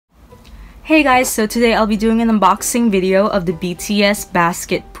Hey guys, so today I'll be doing an unboxing video of the BTS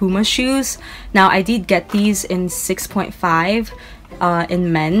basket Puma shoes. Now I did get these in 6.5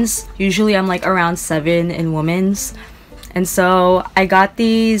 in men's. Usually I'm like around 7 in women's. And so I got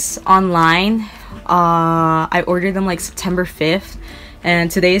these online. I ordered them like September 5th.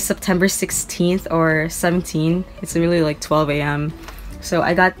 And today is September 16th or 17th. It's really like 12 a.m. So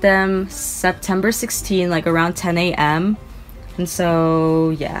I got them September 16th, like around 10 a.m. And so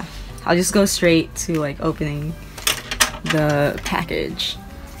yeah, I'll just go straight to like opening the package.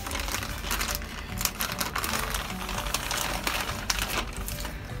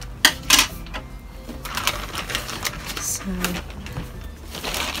 So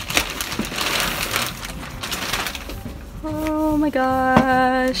oh my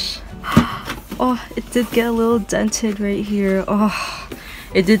gosh. Oh, it did get a little dented right here. Oh,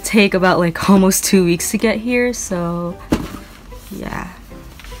 it did take about like almost 2 weeks to get here, so yeah.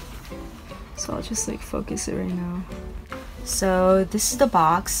 So I'll just like focus it right now. So this is the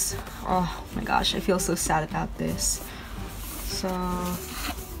box. Oh my gosh, I feel so sad about this. So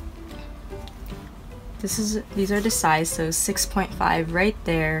these are the size, so 6.5 right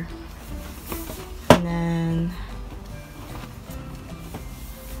there. And then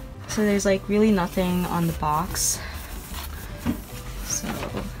so there's like really nothing on the box. So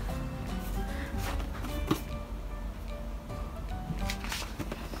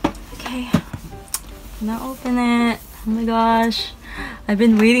okay, I'm gonna open it. Oh my gosh, I've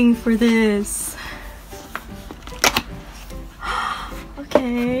been waiting for this.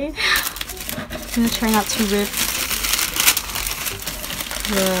 Okay, I'm gonna try not to rip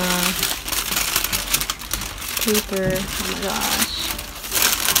the paper. Oh my gosh.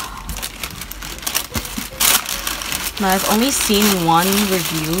 Now I've only seen one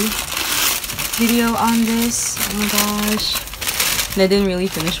review video on this. Oh my gosh. And I didn't really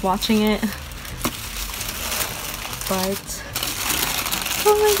finish watching it. But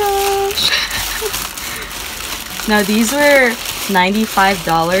oh my gosh. Now these were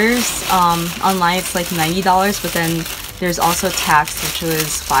 $95. Online it's like $90, but then there's also tax, which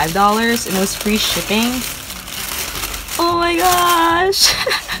was $5, and it was free shipping. Oh my gosh.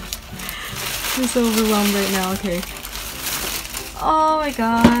 I'm so overwhelmed right now. Okay. Oh my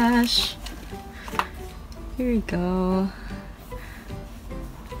gosh. Here we go.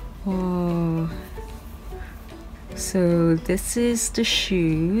 Oh. So this is the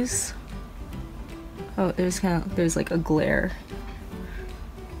shoes. Oh, there's like a glare.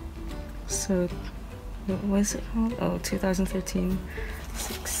 So what is it called? Oh, 2013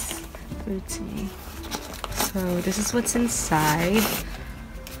 6/13. So this is what's inside.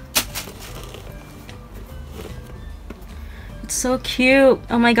 It's so cute.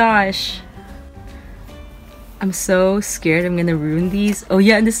 Oh my gosh. I'm so scared I'm gonna ruin these. Oh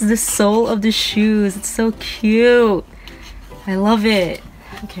yeah, and this is the sole of the shoes. It's so cute. I love it.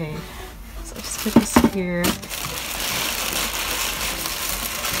 Okay, so I'll just put this here. Put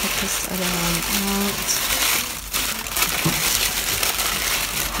this other one out.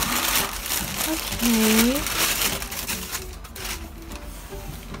 Okay.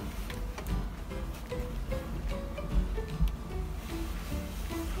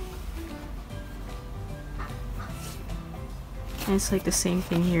 And it's like the same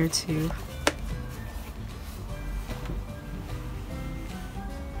thing here too.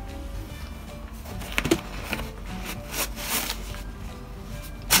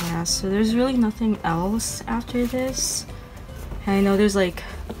 Yeah, so there's really nothing else after this. And I know there's like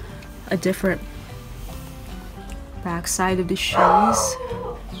a different back side of the shoes.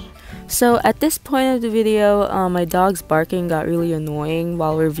 So at this point of the video, my dog's barking got really annoying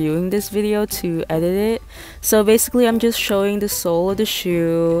while reviewing this video to edit it. So basically I'm just showing the sole of the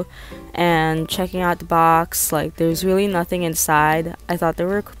shoe and checking out the box. Like there's really nothing inside. I thought there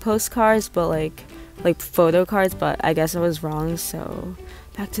were postcards, but like photo cards, but I guess I was wrong. So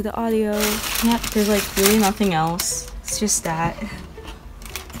back to the audio. Yep, there's like really nothing else. It's just that.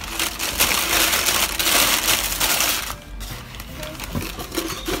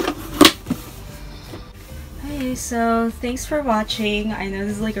 So thanks for watching. I know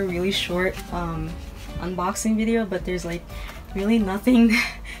this is like a really short unboxing video, but there's like really nothing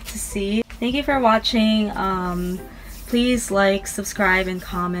to see. Thank you for watching. Please like, subscribe, and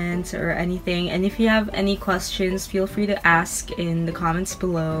comment or anything, and if you have any questions, feel free to ask in the comments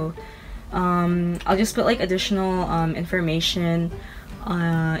below. I'll just put like additional information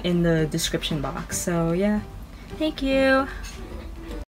in the description box. So yeah, thank you.